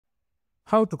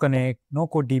how to connect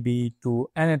NocoDB to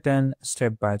n8n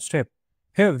step by step.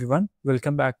 Hey everyone,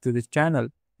 welcome back to this channel.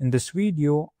 In this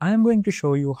video, I am going to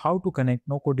show you how to connect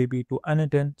NocoDB to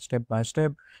n8n step by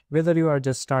step. Whether you are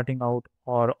just starting out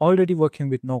or already working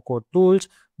with no-code tools,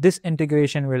 this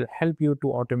integration will help you to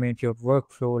automate your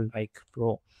workflow like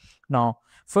pro. Now,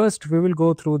 first we will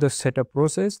go through the setup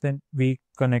process, then we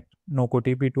connect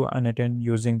NocoDB to n8n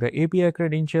using the API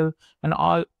credential, and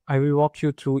I will walk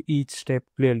you through each step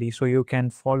clearly so you can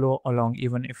follow along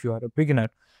even if you are a beginner.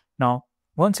 Now,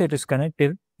 once it is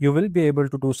connected, you will be able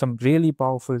to do some really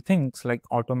powerful things like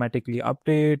automatically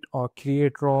update or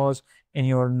create rows in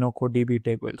your NocoDB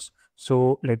tables.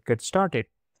 So let's get started.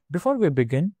 Before we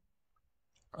begin,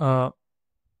 uh,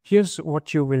 here's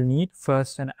what you will need.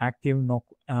 First, an active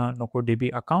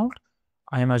NocoDB account.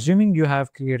 I am assuming you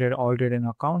have created already an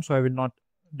account, so I will not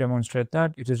demonstrate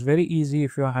that. It is very easy.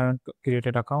 If you haven't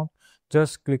created account,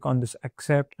 just click on this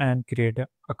accept and create an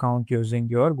account using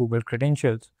your Google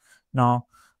credentials. Now,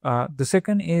 the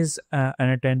second is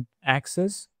n8n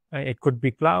access. It could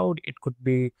be cloud, it could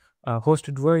be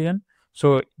hosted version.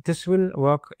 So this will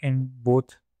work in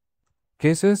both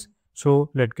cases. So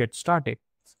let's get started.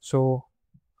 So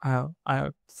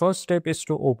first step is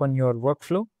to open your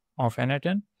workflow of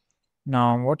n8n.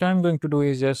 Now what I'm going to do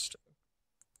is just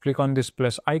click on this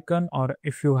plus icon, or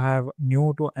if you have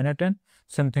new to n8n,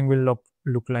 something will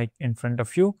look like in front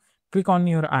of you. Click on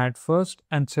your ad first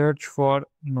and search for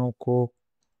NocoDB.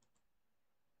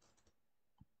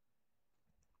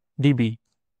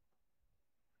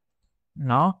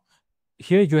 Now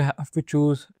here you have to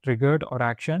choose triggered or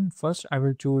action. First I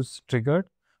will choose triggered,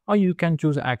 or you can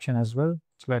choose action as well.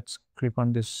 So let's click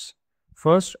on this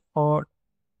first, or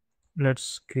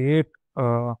let's create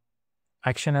a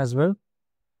action as well,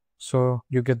 so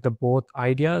you get the both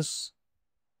ideas.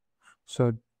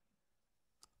 So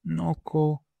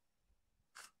Noco.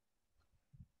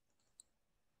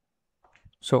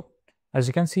 So as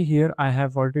you can see here, I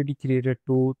have already created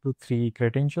 2 to 3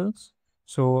 credentials.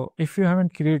 So if you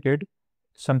haven't created,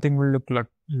 something will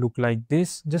look like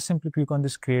this. Just simply click on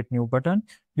this create new button.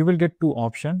 You will get 2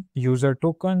 options, user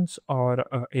tokens or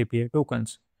API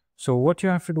tokens. So what you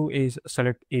have to do is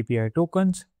select API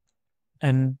tokens,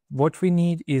 and what we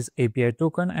need is API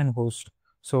token and host.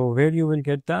 So where you will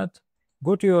get that,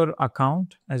 go to your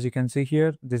account. As you can see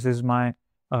here, this is my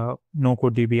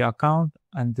NocoDB account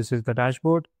and this is the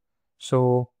dashboard.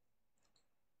 So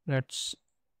let's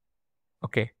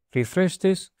refresh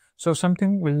this. So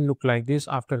something will look like this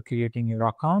after creating your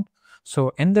account.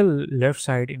 So in the left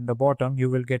side in the bottom, you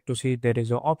will get to see there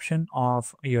is an option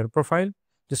of your profile.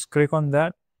 Just click on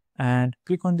that and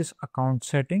click on this account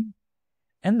setting.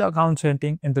 In the account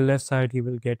setting in the left side, you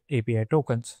will get API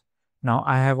tokens. Now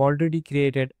I have already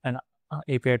created an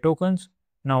API tokens.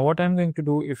 Now what I'm going to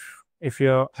do, if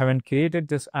you haven't created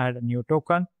this, add a new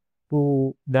token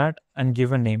to that and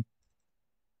give a name.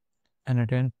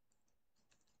 n8n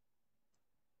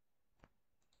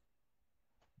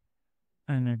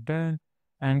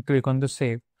and click on the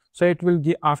save. So it will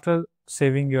give, after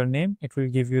saving your name, it will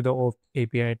give you the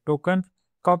API token.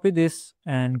 Copy this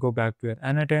and go back to your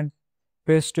n8n,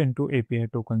 paste into API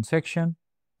token section,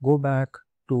 go back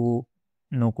to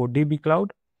NocoDB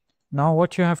cloud. Now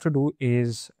what you have to do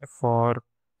is, for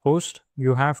host,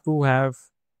 you have to have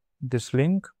this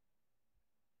link.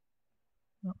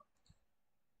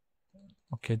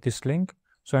 Okay, this link.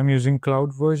 So I'm using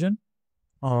cloud version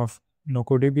of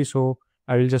NocoDB. So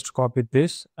I will just copy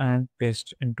this and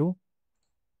paste into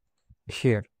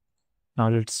here. Now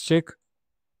let's check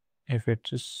if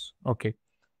it is okay.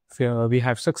 We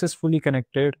have successfully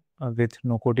connected with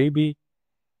NocoDB.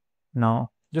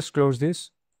 Now just close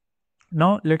this.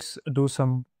 Now let's do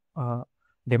some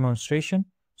demonstration.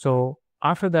 So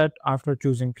after that, after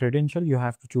choosing credential, you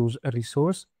have to choose a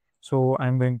resource. So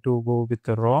I'm going to go with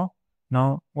the raw.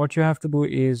 Now what you have to do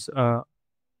is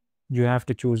you have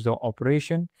to choose the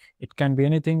operation. It can be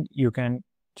anything. You can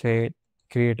say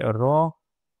create a raw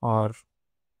or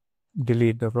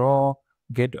delete the raw,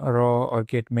 get a raw or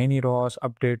get many raws,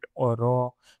 update or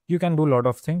raw. You can do a lot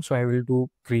of things. So I will do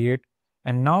create.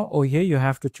 And now over here, you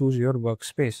have to choose your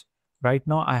workspace. Right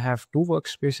now I have 2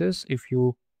 workspaces. If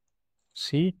you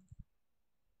see,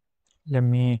 let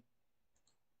me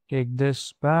take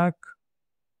this back.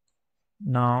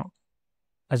 Now,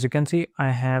 as you can see, I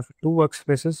have 2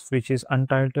 workspaces, which is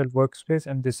untitled workspace,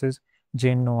 and this is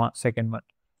Jane Noah second one.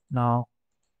 Now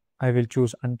I will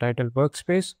choose untitled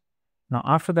workspace. Now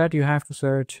after that, you have to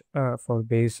search for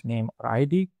base name or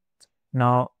ID.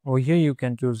 Now over here, you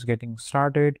can choose getting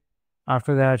started.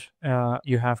 After that,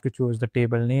 you have to choose the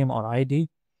table name or ID.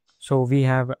 So we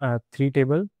have 3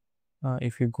 table.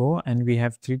 if you go, and we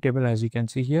have 3 tables as you can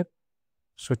see here.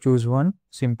 So choose one,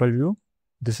 simple view.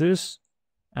 This is,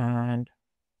 and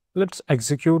let's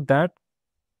execute that.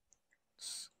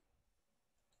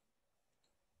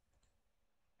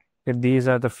 Okay, these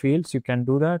are the fields, you can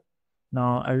do that.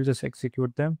 Now I will just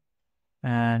execute them,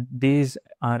 and these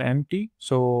are empty.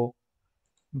 So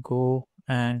go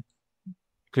and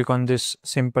click on this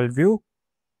simple view.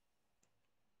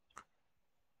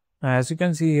 As you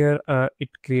can see here, it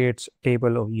creates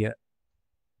table over here.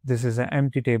 This is an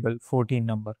empty table, 14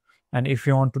 number. And if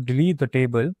you want to delete the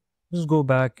table, just go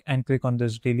back and click on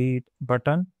this delete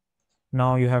button.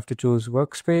 Now you have to choose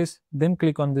workspace, then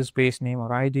click on this base name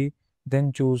or ID,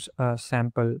 then choose a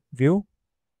sample view.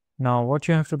 Now what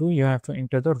you have to do, you have to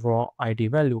enter the raw ID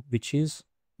value, which is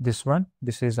this one.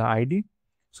 This is the ID.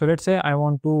 So let's say I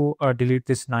want to delete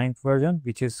this 9th version,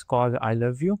 which is called I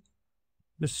love you.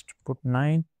 Just put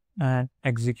 9 and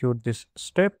execute this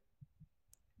step.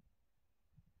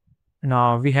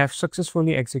 Now we have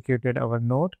successfully executed our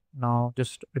node. Now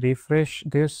just refresh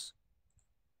this,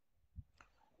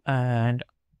 and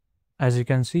as you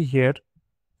can see here,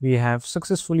 we have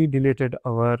successfully deleted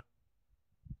our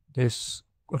this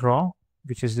raw,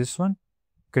 which is this one.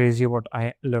 Crazy what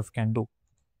I love can do.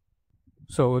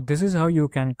 So this is how you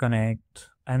can connect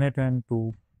n8n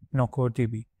to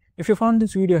NocoDB. If you found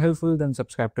this video helpful, then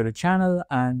subscribe to the channel,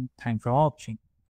 and thanks for watching.